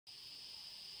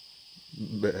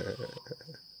Bleh,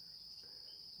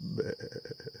 bleh,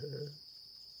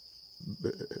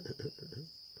 bleh.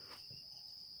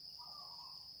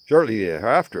 Shortly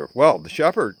thereafter, well, the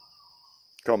shepherd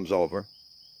comes over.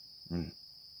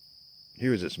 He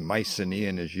was as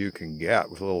Mycenaean as you can get,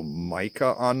 with a little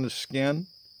mica on the skin.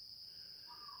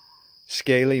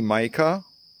 Scaly mica.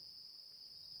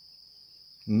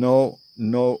 No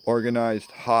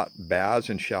organized hot baths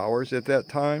and showers at that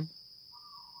time.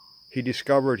 He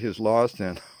discovered his lost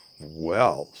and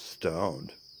well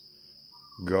stoned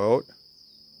goat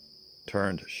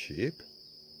turned sheep.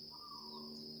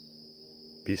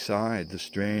 Beside the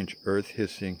strange earth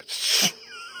hissing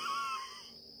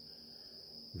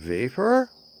vapor,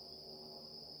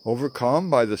 overcome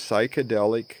by the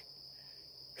psychedelic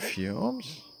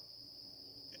fumes.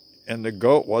 And the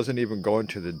goat wasn't even going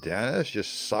to the dentist,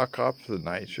 just suck up the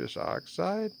nitrous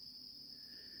oxide.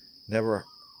 Never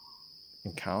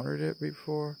encountered it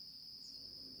before.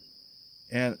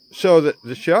 And so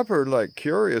the shepherd, like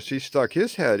curious, he stuck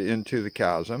his head into the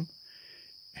chasm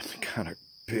and got a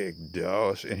big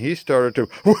dose. And he started to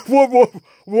woof, woof,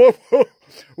 woof, woof,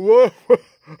 woof,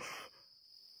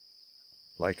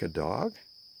 like a dog.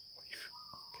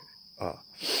 Okay.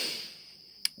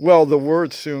 Well, the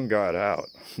word soon got out.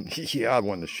 Yeah,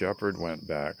 when the shepherd went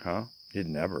back, he'd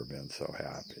never been so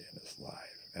happy in his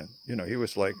life. And, you know, he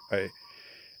was like an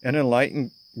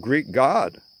enlightened Greek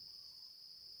god.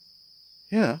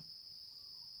 Yeah.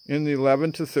 In the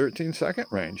 11 to 13 second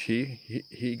range,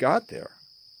 he got there.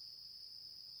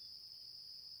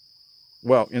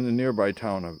 Well, in the nearby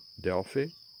town of Delphi,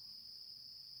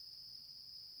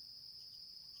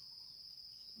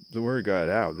 the word got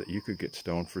out that you could get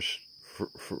stoned for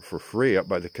free up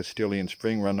by the Castilian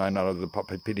spring run out of the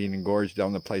Papadian Gorge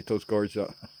down the Plato's Gorge.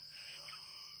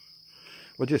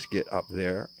 We'll just get up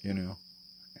there, you know.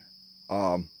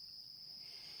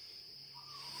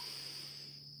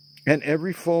 And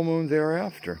every full moon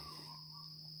thereafter,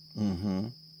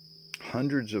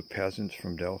 hundreds of peasants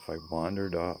from Delphi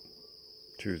wandered up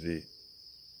to the,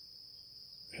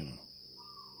 you know,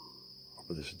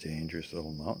 over this dangerous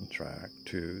little mountain track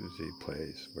to the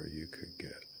place where you could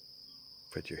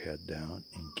put your head down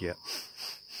and get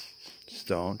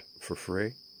stoned for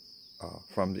free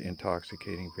from the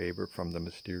intoxicating vapor from the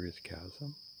mysterious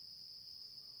chasm.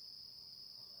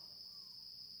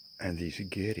 And these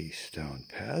giddy stone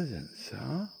peasants,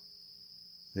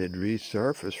 they'd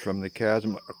resurface from the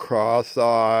chasm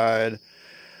cross-eyed,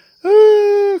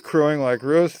 crowing like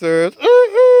roosters,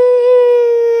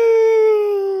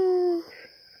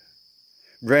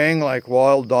 braying like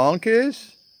wild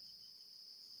donkeys.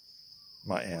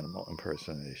 My animal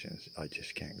impersonations, I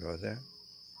just can't go there.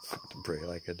 To bray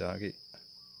like a donkey.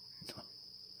 No.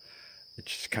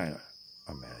 It's just kind of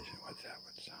imagine what that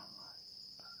would sound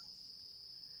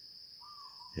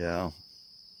like. Yeah.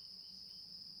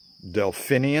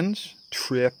 Delphinians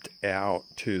tripped out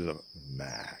to the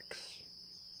max,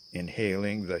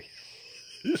 inhaling the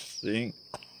hissing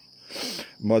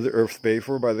Mother Earth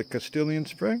vapor by the Castilian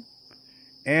spring,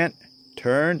 and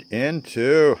turned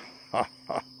into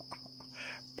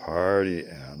party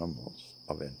animals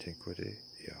of antiquity.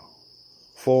 Yeah.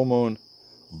 Full moon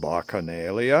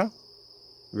bacchanalia,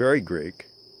 very Greek.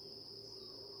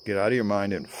 Get out of your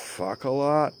mind and fuck a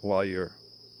lot while you're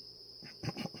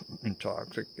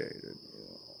intoxicated.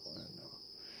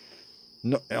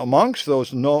 No, amongst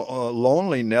those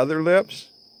lonely nether lips,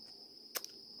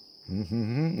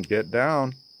 get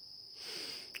down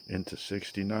into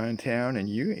 69 town, and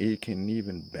you can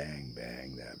even bang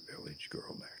that village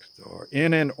girl next door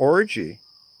in an orgy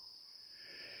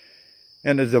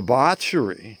and a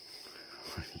debauchery.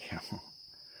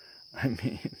 I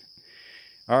mean,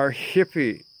 our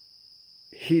hippie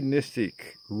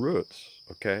hedonistic roots,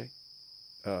 okay?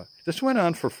 This went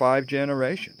on for 5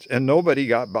 generations, and nobody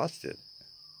got busted.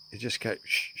 It just kept,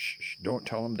 shh, don't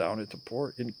tell them down at the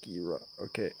port in Kira,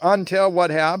 okay? Until what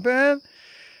happened?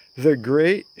 The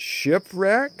great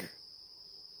shipwreck.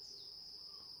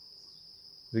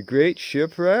 The great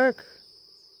shipwreck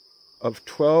of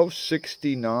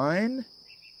 1269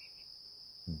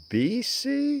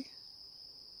 BC?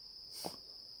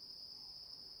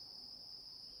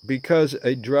 Because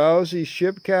a drowsy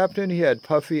ship captain, he had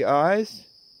puffy eyes?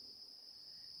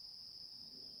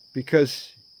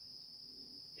 Because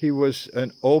he was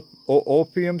an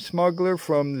opium smuggler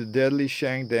from the deadly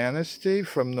Shang dynasty,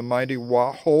 from the mighty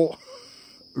Waho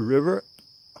River?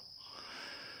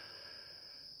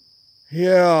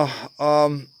 Yeah,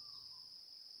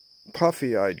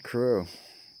 puffy-eyed crew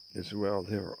as well.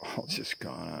 They were all just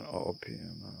gone on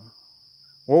opium.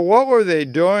 Well, what were they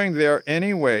doing there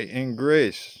anyway in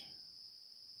Greece?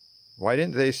 Why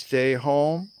didn't they stay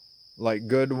home like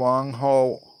good Wang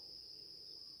Ho?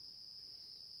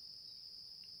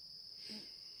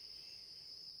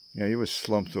 Yeah, he was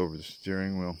slumped over the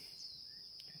steering wheel.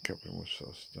 Captain was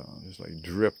so stunned. He's like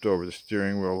dripped over the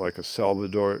steering wheel like a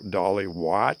Salvador Dali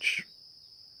watch.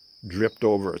 Dripped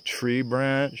over a tree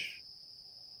branch.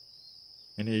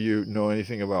 Any of you know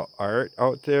anything about art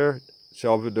out there?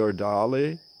 Salvador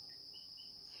Dali?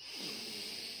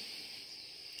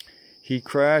 He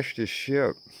crashed his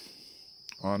ship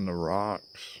on the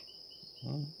rocks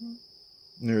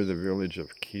near the village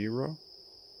of Kira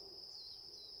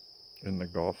in the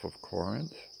Gulf of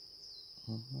Corinth.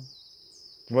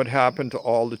 What happened to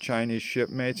all the Chinese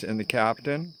shipmates and the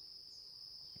captain?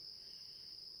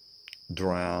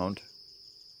 Drowned.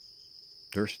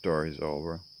 Their story's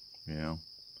over, you know.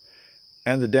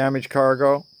 And the damaged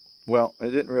cargo? Well, it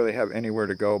didn't really have anywhere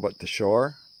to go but the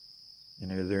shore. You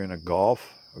know, they're in a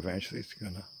gulf. Eventually it's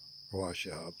going to wash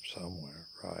up somewhere,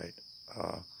 right?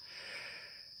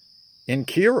 In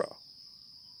Kira,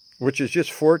 which is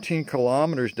just 14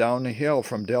 kilometers down the hill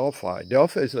from Delphi.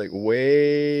 Delphi is like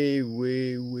way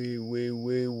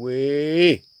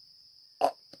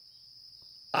up.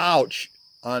 Ouch!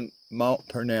 On Mount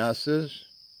Parnassus.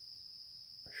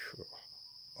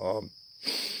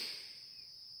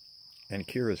 And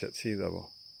Kira's at sea level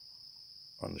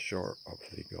on the shore of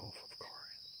the Gulf of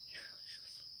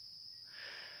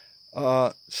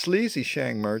Corinth. Sleazy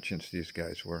Shang merchants, these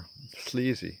guys were.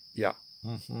 Sleazy, yeah.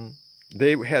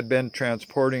 They had been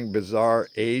transporting bizarre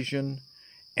Asian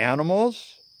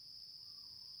animals.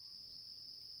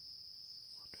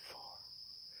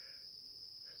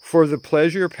 For the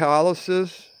pleasure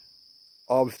palaces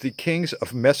of the kings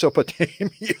of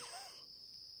Mesopotamia.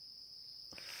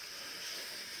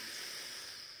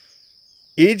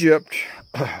 Egypt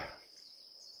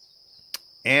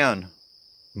and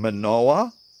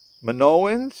Manoans.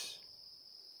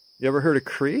 You ever heard of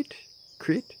Crete?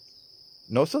 Crete?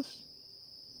 Knossos?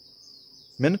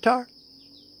 Minotaur?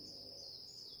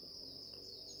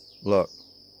 Look.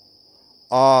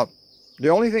 The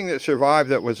only thing that survived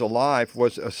that was alive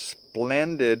was a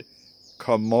splendid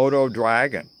Komodo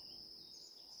dragon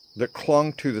that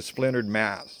clung to the splintered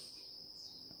mast.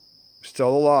 Still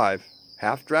alive.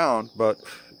 Half drowned, but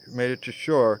made it to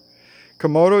shore.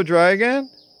 Komodo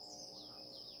dragon?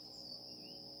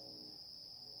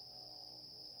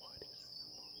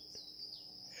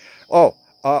 Oh,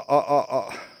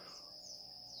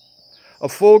 a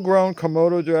full-grown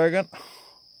Komodo dragon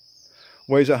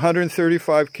weighs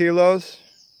 135 kilos.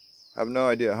 I have no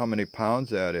idea how many pounds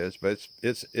that is, but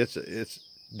it's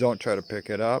don't try to pick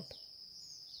it up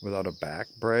without a back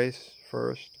brace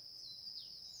first.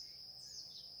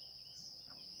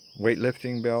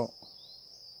 Weightlifting belt.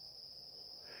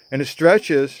 And it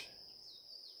stretches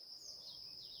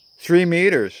 3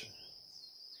 meters.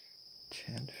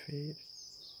 10 feet.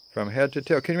 From head to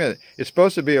tail. Can you imagine? It's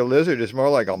supposed to be a lizard. It's more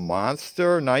like a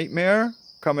monster nightmare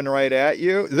coming right at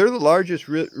you. They're the largest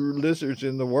lizards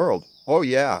in the world. Oh,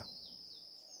 yeah.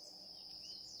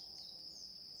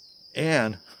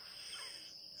 And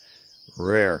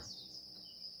rare.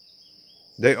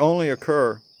 They only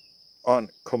occur on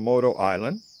Komodo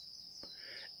Island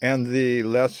and the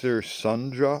Lesser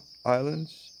Sunda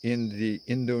Islands in the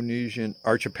Indonesian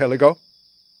archipelago.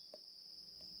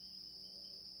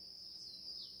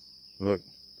 Look,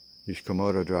 these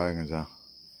Komodo dragons, huh?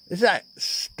 Is that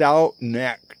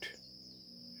stout-necked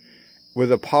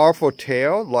with a powerful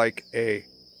tail like a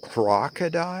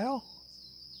crocodile?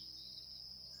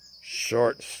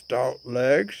 Short, stout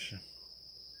legs.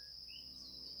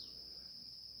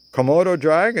 Komodo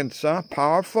dragons, huh?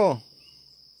 Powerful.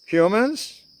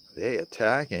 Humans, they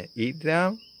attack and eat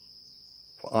them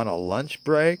on a lunch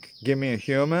break. Give me a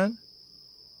human.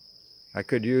 I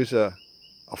could use a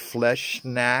flesh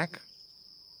snack.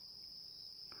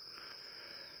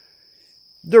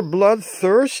 They're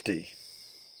bloodthirsty.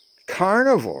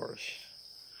 Carnivores.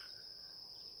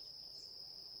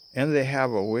 And they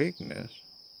have a weakness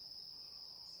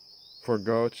for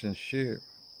goats and sheep.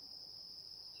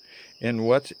 And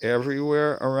what's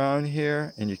everywhere around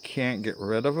here, and you can't get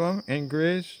rid of them in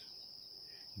Greece?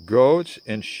 Goats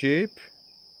and sheep.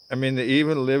 I mean, they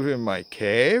even live in my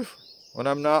cave when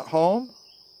I'm not home.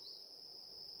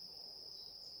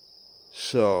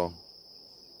 So,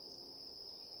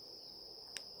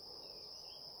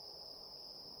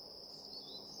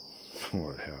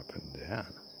 what happened then?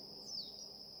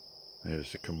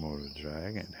 There's the Komodo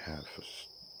dragon, half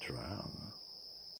drowned.